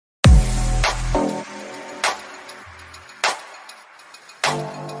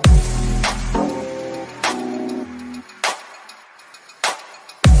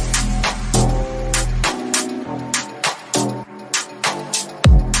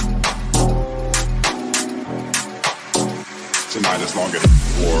Tonight is longer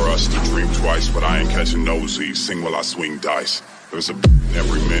for us to dream twice, but I ain't catching nosies. Sing while I swing dice. There's a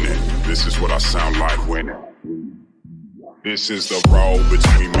every minute. This is what I sound like winning. This is the road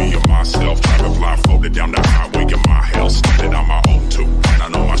between me and myself. Driving blindfolded down the highway in my hell. Started on my own too, and I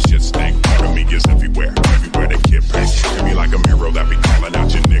know my shit stink. Part of me is everywhere, everywhere they get paid. Hit me like a mirror that be calling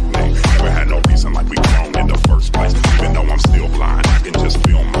out your nickname. Never had no reason like we grown in the first place. Even though I'm still blind, I can just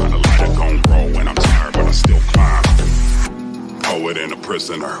feel mine. A lighter gon' grow when I'm tired, but I still climb. Poet and a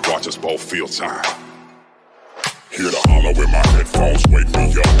prisoner, watch us both feel time. Hear the hollow in my headphones, wake me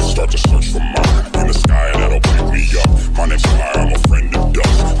up. Start to search for mine in the sky, that'll wake me up. My name's fire, I'm a friend of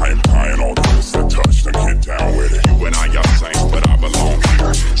dust. I am tying all the hills that touch, then get down with it. You and I are same, but I belong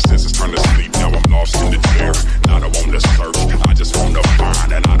here. Senses turn to sleep, now I'm lost in the chair. And I don't want to search, I just want to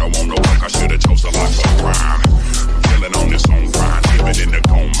find. And I don't want to work, I should've chose a life of crime. Killing on this own grind, living in the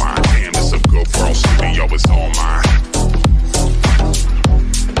gold mine. Damn, it's a good world, studio, it's all mine.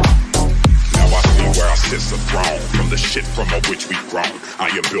 Where I sit the throne, from the shit from which we grown.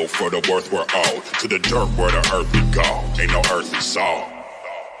 I am built for the worth we're owed, to the dirt where the earth we go. Ain't no earthly soul.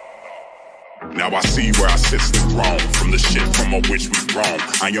 Now I see where I sit the throne, from the shit from which we grown.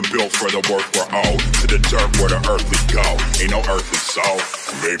 I am built for the worth we're owed, to the dirt where the earth we go. Ain't no earthly soul.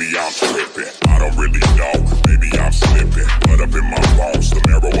 Maybe I'm tripping, I don't really know. Maybe I'm slipping, blood up in my bones. The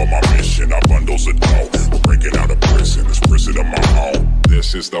marrow of my mission, our bundles of dough. We're breaking out of prison, this prison of my home.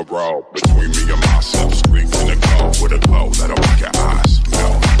 This is the road between me and myself. Streaks in the glow with a glow that'll make your eyes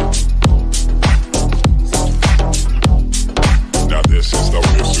melt. Now this is the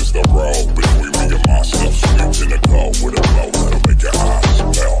road between me and myself. Streaks in the glow with a glow that'll make your eyes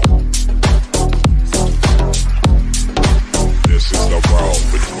melt. This is the road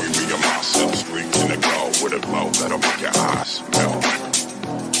between me and myself. Streaks in the glow with a glow that'll make your eyes melt.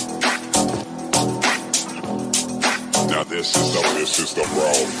 Now this is the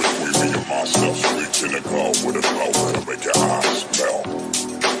road between me and myself. Streaks in the glow with a glow that'll make your eyes melt.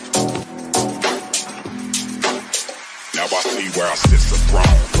 Now I see where I sit the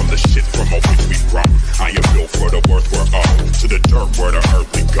throne, from the shit from which we grown. I am built for the worth we're owed, to the dirt where the earth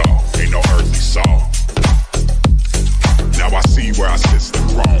we go. Ain't no earthly soul. Now I see where I sit the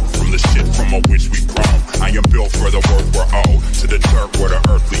throne, from the shit from which we grown. I am built for the worth we're owed, to the dirt where the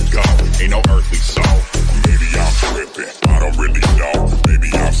earth we go. Ain't no earthly soul. Maybe I'm tripping, I don't really know.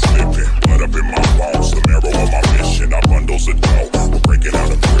 Maybe I'm slipping, blood up in my bones. The marrow of my mission, our bundles of dough. We're breaking out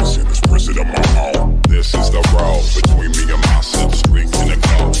of prison, this prison of my home. This is the road between me and myself. Streaks in the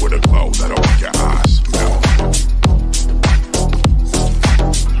glow with a glow that'll make your eyes melt.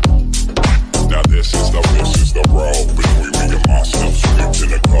 Now this is the road between me and myself. Streaks in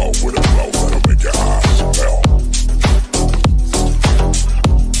the glow with a glow that'll make your eyes melt.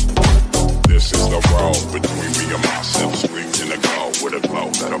 This is the road between me and myself. Streaks in the glow with a glow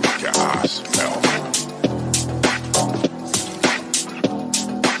that'll make your eyes melt.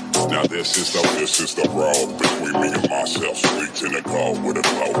 Now this is the road between me and myself. Streaks in the glow with a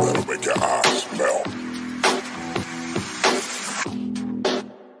glow that'll make your eyes melt.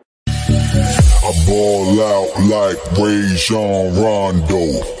 I ball out like Rajon Rondo.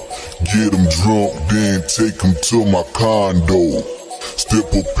 Get 'em drunk, then take 'em to my condo.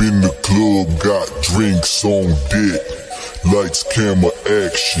 Step up in the club, got drinks on deck. Lights, camera,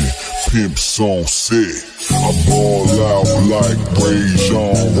 action, pimps on set. I ball out like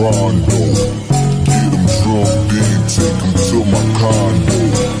Rajon Rondo. Get 'em drunk, then take 'em to my condo.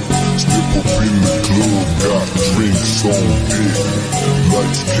 Step up in the club, got drinks on deck.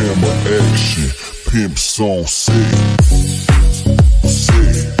 Lights, camera, action, pimps on set.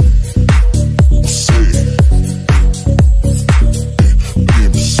 Set.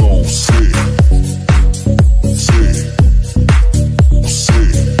 Pimps on set. Set.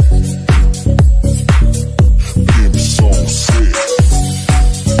 Pimps on set.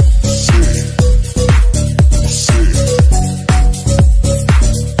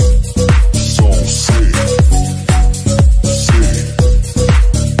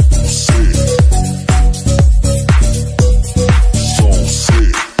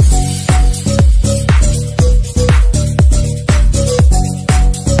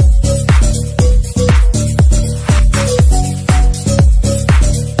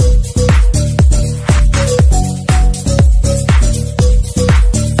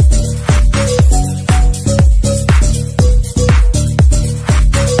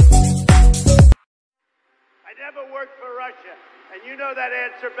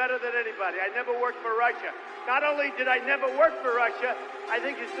 Better than anybody. I never worked for Russia. Not only did I never work for Russia, I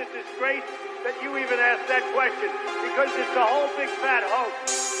think it's a disgrace that you even asked that question, because it's a whole big fat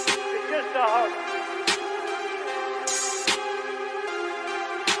hoax. It's just a hoax.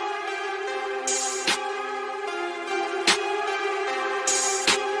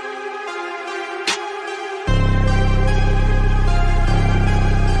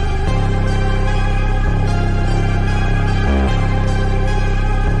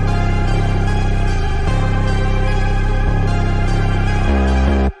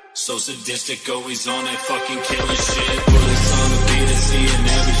 sadistic, always on that fucking killing shit. Bullets on the beat and see an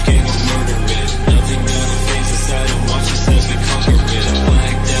average gang will murder it. Nothing gonna phase us out and watch us as we conquer it.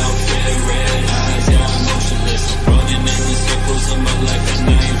 Blacked out, fed red eyes, yeah, I'm motionless. I'm running in the circles of my life and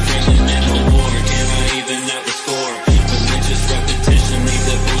I ain't feeling it no more. Can I even have a score? Religious repetition, leave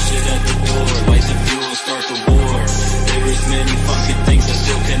that bullshit at the door. Light the fuel, start the war. There is many fucking things I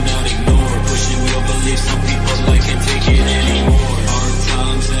still cannot ignore. Pushing your beliefs, some people I can't take it anymore. Hard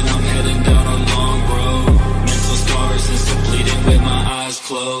times and I'm heading down a long road. Mental scars and still bleeding with my eyes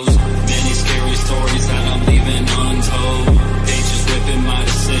closed. Many scary stories that I'm leaving untold. Danger's whipping my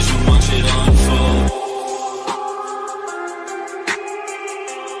decision, watch it unfold.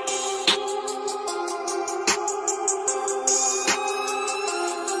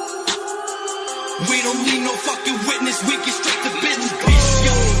 We don't need no fucking witness, we get straight to business, bitch,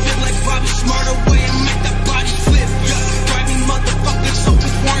 yo. Feel like Bobby Smarter way and make that body flip, yeah. Drive me motherfuckers so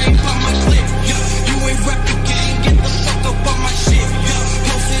it's worrying about my clip, yeah. You ain't rep the game, get the fuck up on my shit, yeah.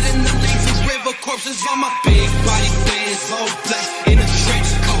 Posted in the lazy river, corpses on my big body bands, all black in a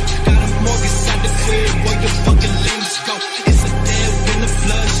trench coat. Got a mortgage side the crib, where your fucking limbs go. It's a dead when the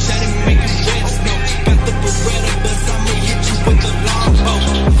blood shedding, making red snow. Got the Beretta, but I'ma hit you with the longbow.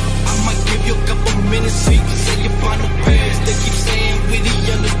 I might give you a couple minutes so you can say you're on the prayers. They keep saying we the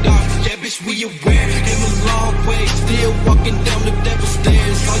underdog, yeah bitch we aware. Came a long way, still walking down the devil's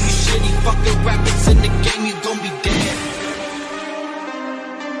stairs. All you shitty fucking rappers in the game, you gon' be dead.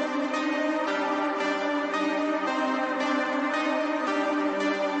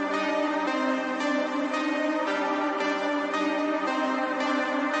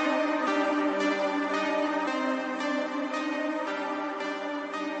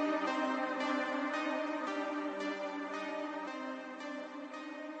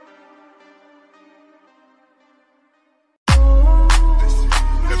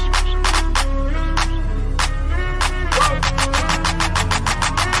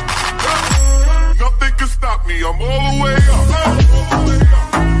 Nothing can stop me, I'm all the way up.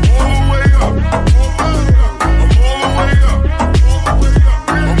 All the way up. I'm all the way up.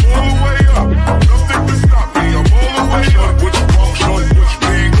 I'm all the way up. Nothing can stop me, I'm all the way up. What you want, shorty, what you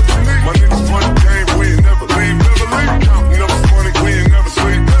need? My niggas run the game, we ain't never leave, never leave. Counting up this money, we ain't never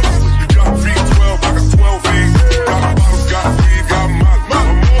sleep. You got V12, I got 12 V's. Got bottles, got weed, got my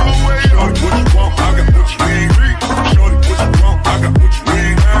I'm all the way up. Shorty, what you want, I got what you need. Shorty, what you want, I got what you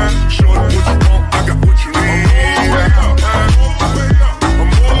need. Shorty, what you want, I got what you need.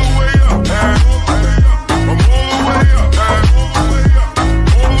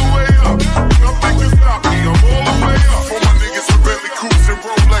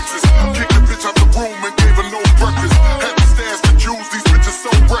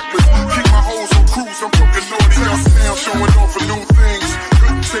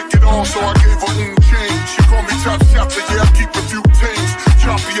 So I gave her change. She called me top shot, so yeah, I keep a few things.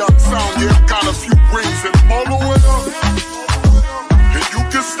 Choppy out sound, yeah, I got a few rings. And I'm all the way up, and you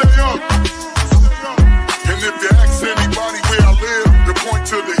can stay up. And if you ask anybody where I live, they point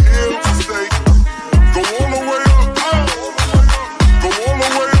to the hills and say, go all the way up, go all the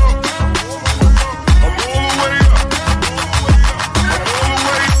way up. I'm all the way up, I'm all the way up.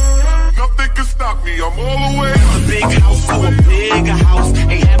 Nothing can stop me, I'm all the way up. A big house to a bigger house.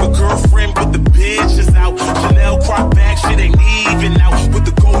 Ain't have a girlfriend, but the bitch is out. Chanel crop bag, shit ain't even out. With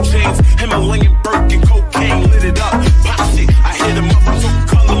the gold chains, Himalayan bird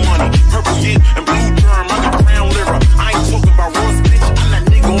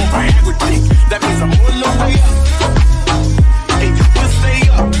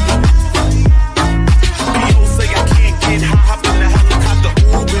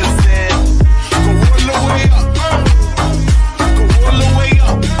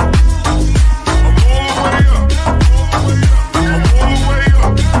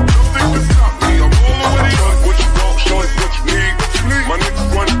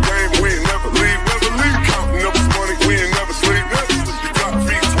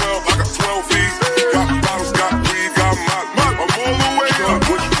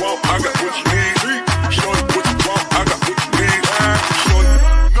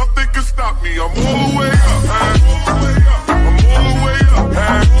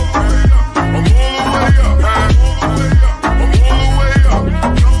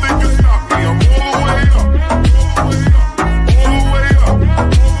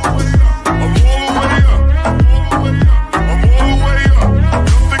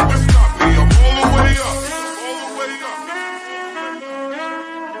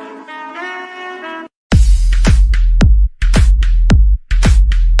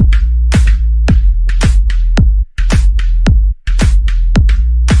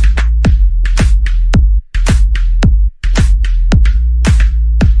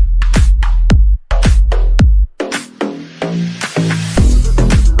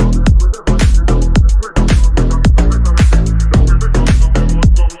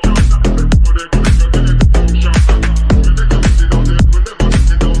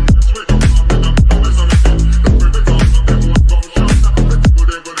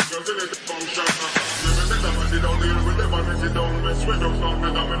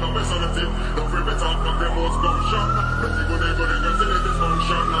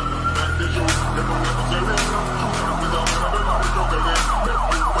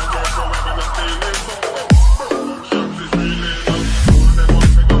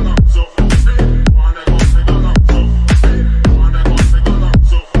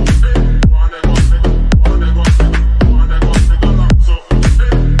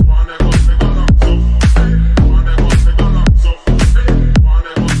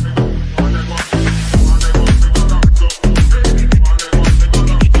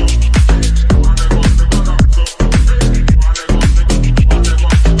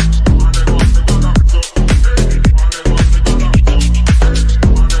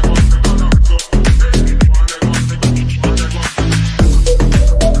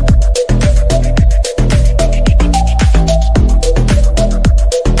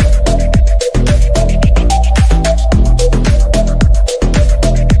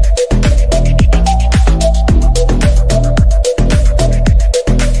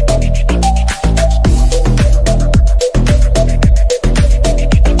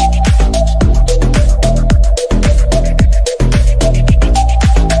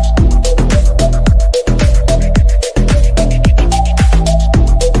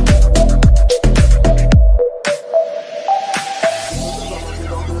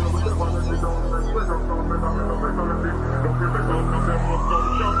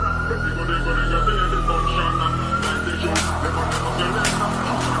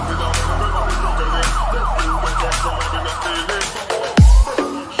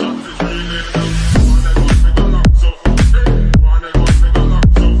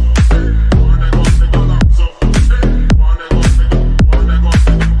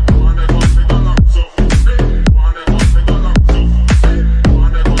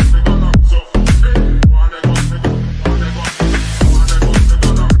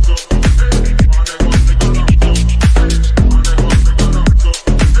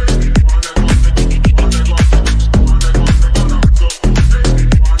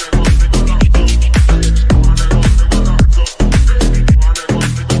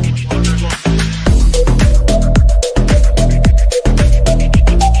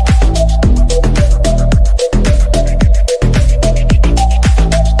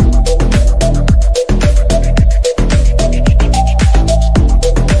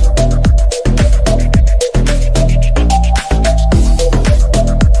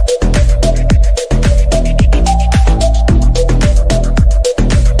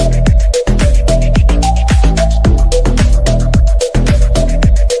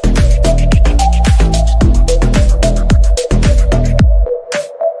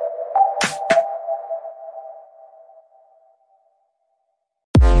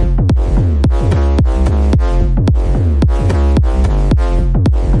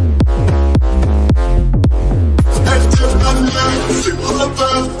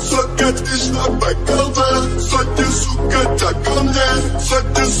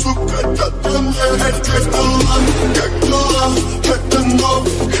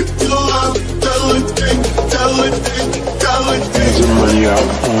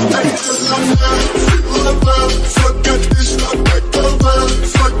out on the beat.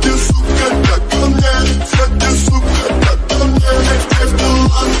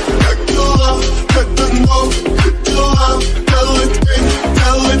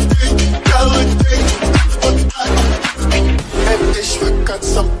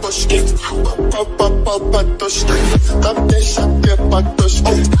 Попал под дождь, там где шаги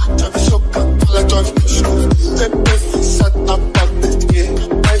подушки, там все как молодой в пушку. Тебе висят на памяти,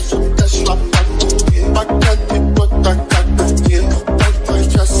 моим дошла памяти. Пока не буду как ты, так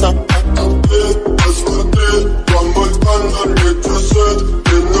твоя собака. Посмотри, там бульвар мне трясет,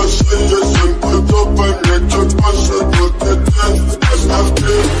 ты на шее симпы топы, мне чуть больше будет.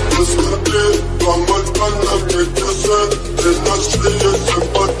 Посмотри, там бульвар мне трясет, ты на шее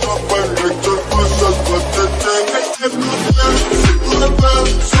симпы топы, мне чуть больше будет.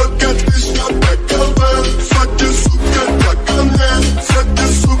 Сколько тысяч на ПКВ, сотни, сука, так ко мне, сотни,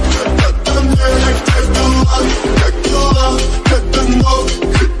 сука, так ко мне. Как дела, это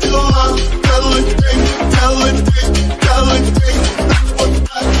новые дела, делай день, вот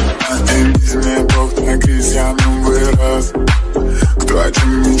так. Деньги мне Бог так крестьянам вырос. Кто о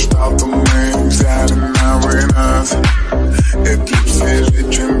чем мечтал, то мы взяли на вынос. Это клип свежий,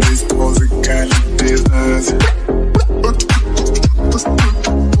 чем весь музыкальный бизнес.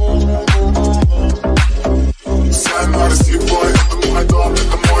 Санарский бой, это мой дом,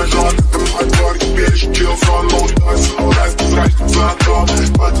 это мой жен, это мой двор. Теперь чил сон, но удался, но раз без разницы то.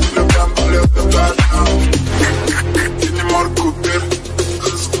 Под влюблен, полет до дождя. Тенемор Купер,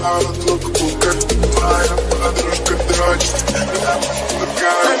 разговор от Лукбукер. Моя подружка дрочит, когда мы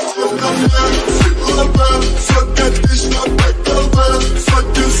другая. Сколько тысяч на ПКВ,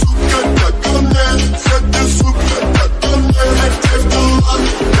 сотни, сука, так ко мне, сотни, сука, так ко мне.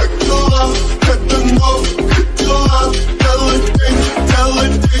 Как дела, это новые дела, делай день, это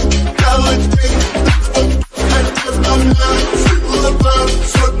на мне.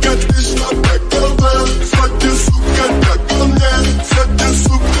 Сколько тысяч на ПКВ, сотни, сука, так ко мне, сотни,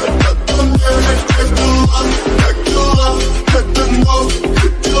 сука, так ко мне. Как дела, это новые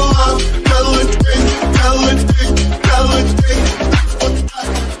дела, делай день, вот так.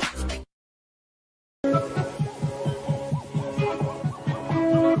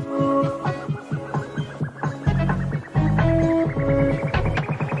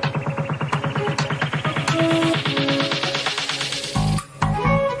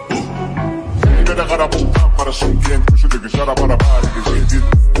 Шумкен, кошелек, шарабарабар, сидит,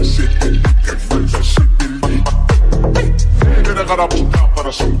 как будто шипели. Когда гарабута,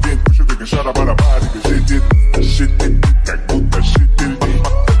 пара шумкен, кошелек, шарабарабар, сидит, как будто шипели.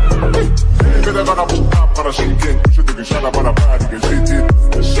 Когда гарабута, пара шумкен, кошелек, шарабарабар, сидит,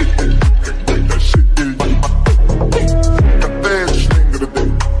 как будто шипели. Коттедж, лингерды,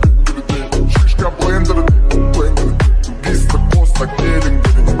 шишка, блендерды, убийство поста,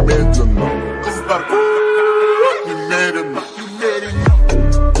 келлингеры, немедленно. Коздарка. Немерено,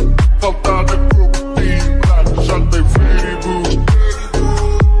 солдаты круг, ты, брат, жадный выребу.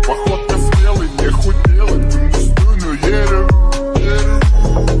 Походка смелый, не худелый, ты мустую ереву.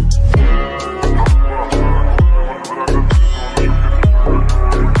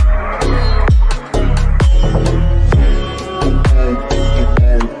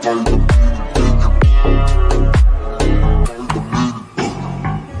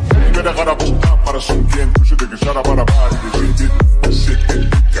 Когда гарабута, пара шумкен, кушетек, шарабарабар, сидит,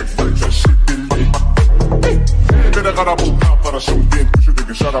 как будто шипели. Когда гарабута, пара шумкен,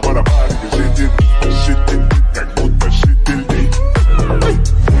 кушетек, шарабарабар, сидит, как будто шипели.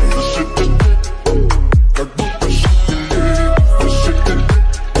 Как будто шипели, как будто шипели.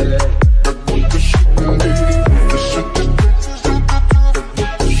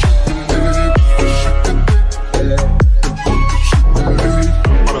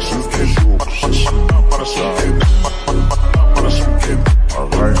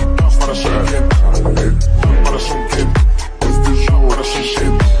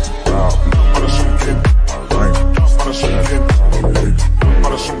 Парашютин,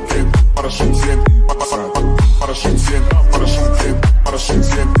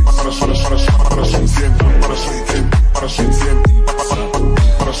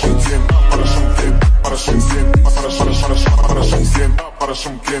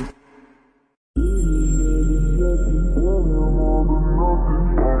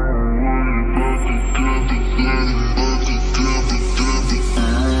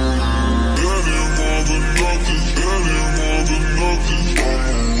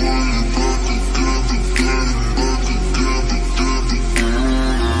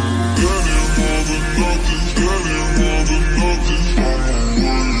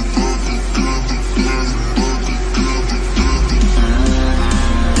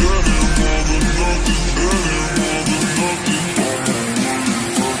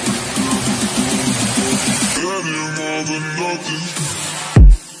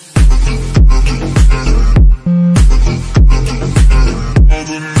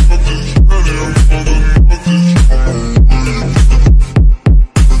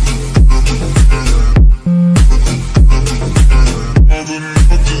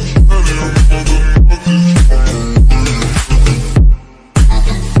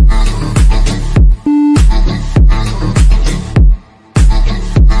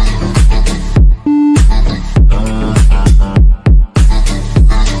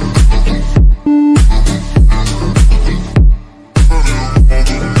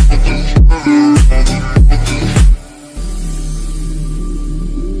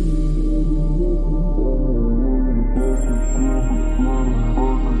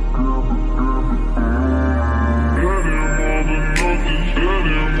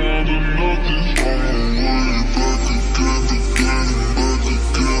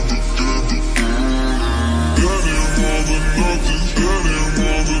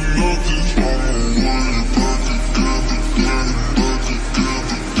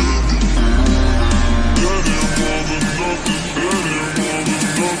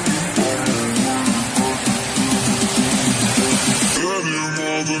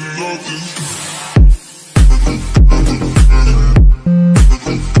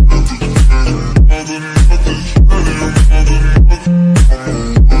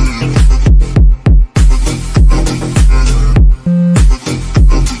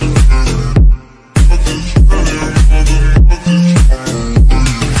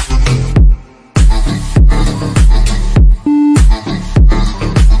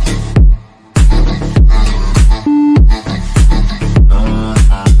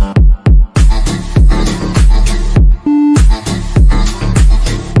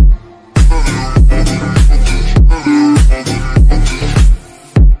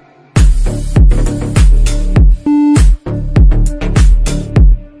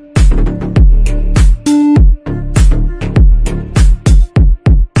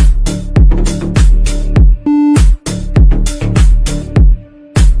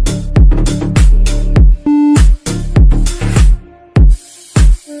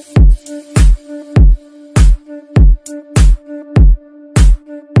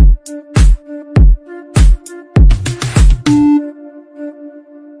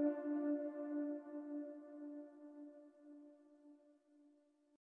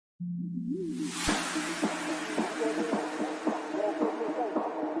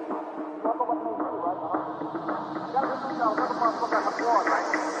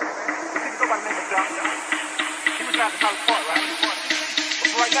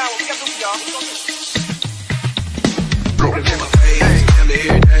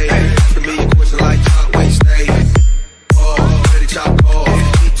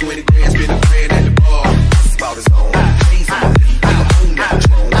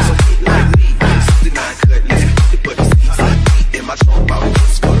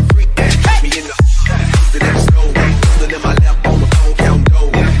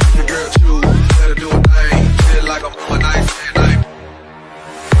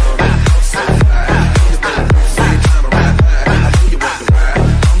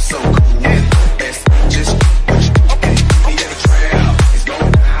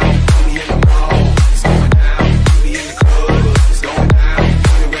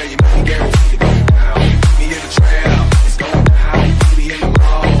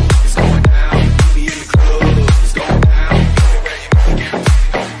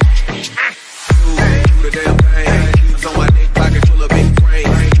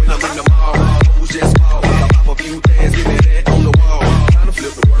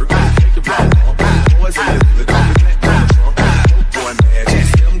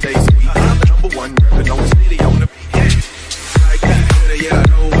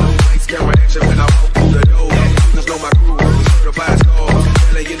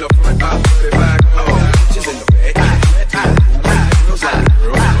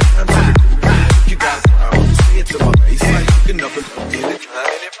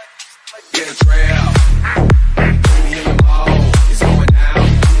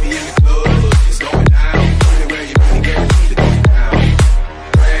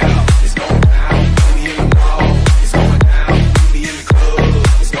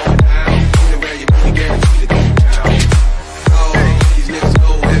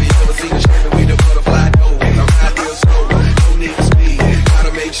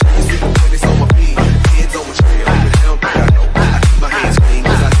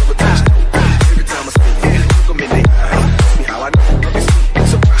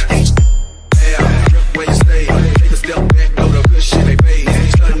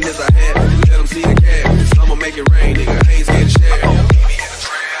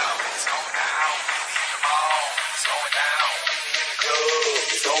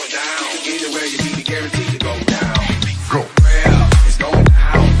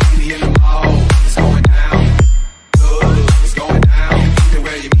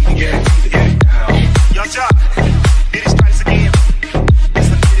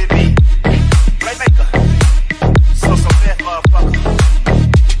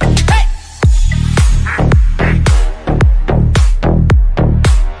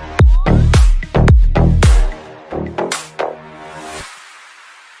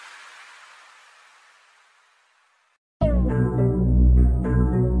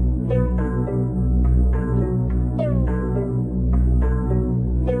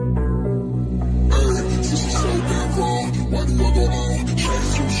 Why do I go on? Chains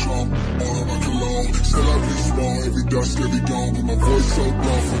too strong, on my cologne. Still I be small, every dust, every gone. But my voice so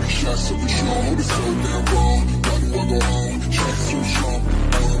gone for these shots so strong. Hold it so damn wrong. Why do I go on? Chains too strong,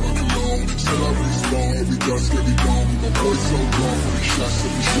 on my cologne. Still I be small, every dust, every gone. But my voice so gone for these shots so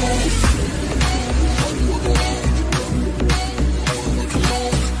strong. Why do I go on? On my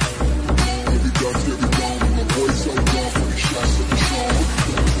cologne. Every dust, every gone. But my voice so gone for these shots so strong.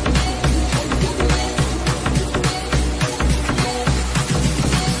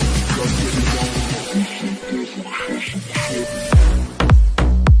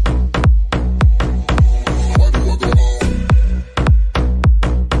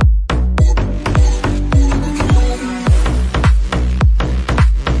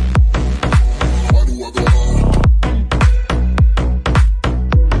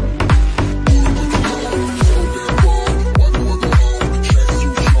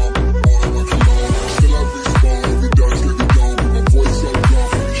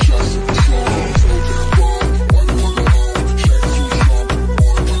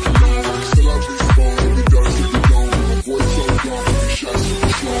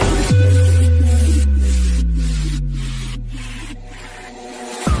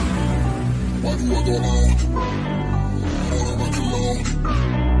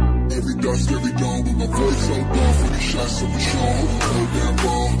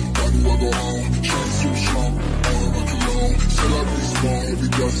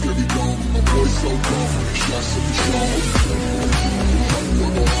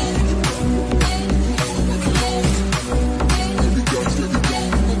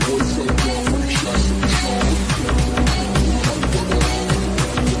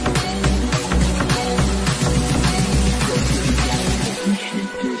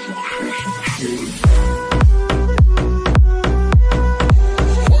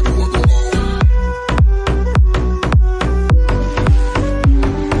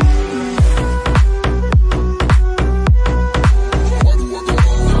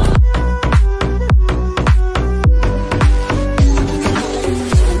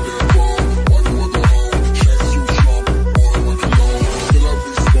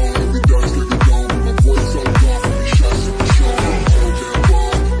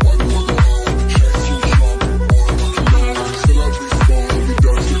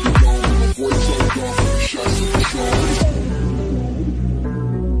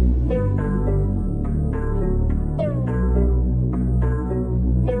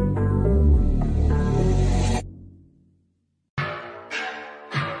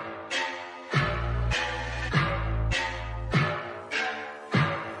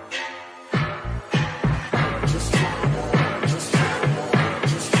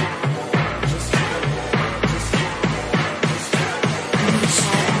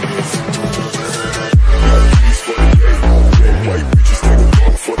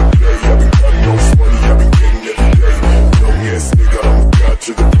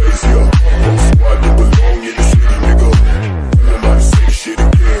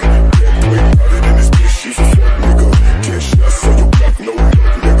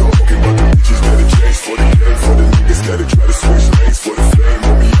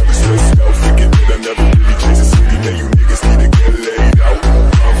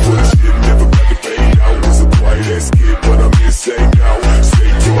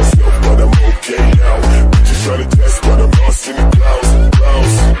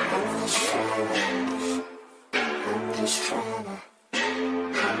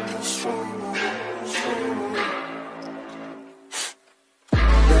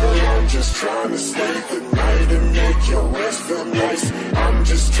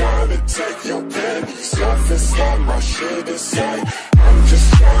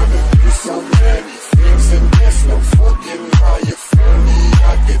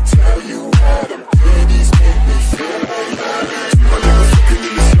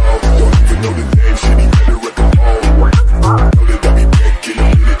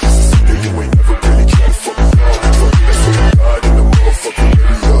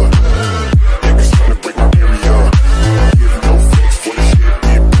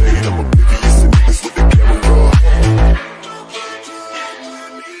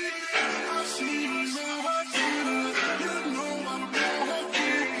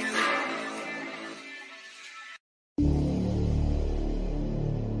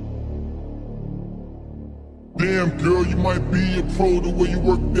 Damn girl, you might be a pro. The way you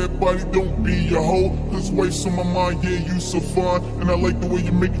work that body, don't be a hoe. Cause waist on my mind, yeah, you so fine. And I like the way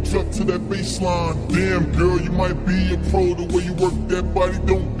you make it drop to that baseline. Damn girl, you might be a pro. The way you work that body,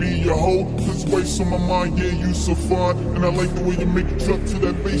 don't be a hoe. Cause waist on my mind, yeah, you so fine. And I like the way you make it drop to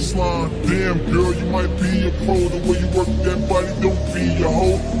that baseline. Damn girl, you might be a pro. The way you work that body, don't be a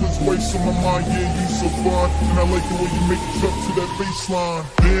hoe. Cause waist on my mind, yeah, you so fine. And I like the way you make it drop to that baseline.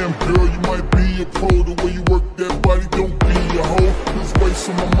 Damn girl, you might be a pro. The way you work that body, don't be a hoe. Cause waist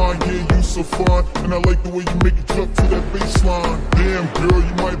on my mind, yeah, you so fine. And I like the way you make it drop to that baseline. Damn girl,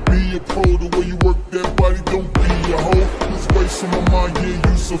 you might be a pro. The way you work that body, don't be a hoe. Cause waist on my mind,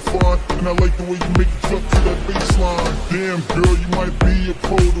 yeah, you so fine. And I like the way you make it drop to that baseline. Damn girl, you might be a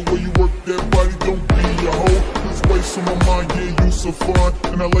pro. The way you work that body, don't be a hoe. Cause waist on my mind, yeah, you so fine.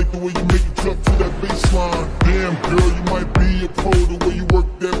 And I like the way you make it drop to that baseline. Damn girl, you might be a pro. The way you work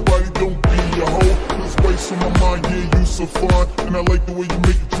that body, don't be a hoe. Cause waist on my mind, yeah, you so fine. And I like the way you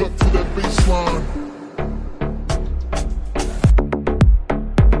make it drop to that baseline.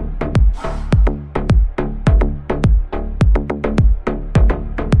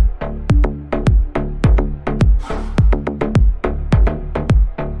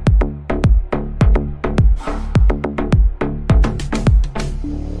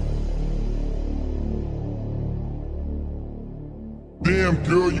 Damn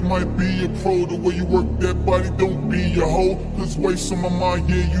girl, you might be a pro. The way you work that body, don't be a hoe. Cause waist on my mind,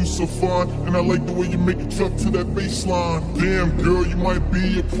 yeah, you so fine. And I like the way you make it drop to that baseline. Damn girl, you might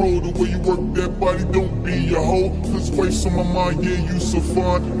be a pro. The way you work that body, don't be a hoe. Cause waist on my mind, yeah, you so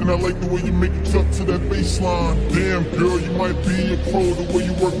fine. And I like the way you make it drop to that baseline. Damn girl, you might be a pro. The way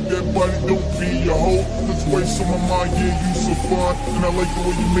you work that body, don't be a hoe. Cause waist on my mind, yeah, you so fine. And I like the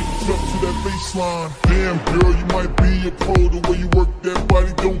way you make it drop to that baseline. Damn girl, you might be a pro. The way you work that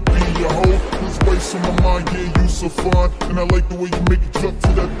body, don't be a hoe. Cause waist on my mind, yeah, you so fine. And I like the way you make it drop to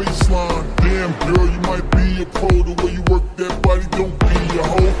that baseline. Damn girl, you might be a pro. The way you work that body, don't be a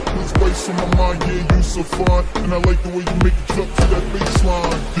hoe. Cause waist on my mind, yeah, you so fine. And I like the way you make it drop to that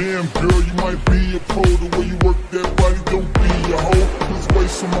baseline. Damn girl, you might be a pro. The way you work that body, don't be a hoe. Cause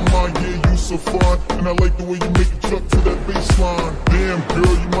waist on my mind, yeah, you so fine. And I like the way you make it drop to that baseline. Damn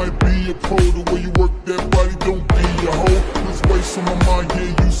girl, you might be a pro. The way you work that body, don't be a hoe. Cause waist on my mind,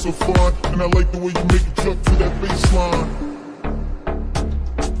 yeah, you so fine. And I like the way you make it drop to that baseline.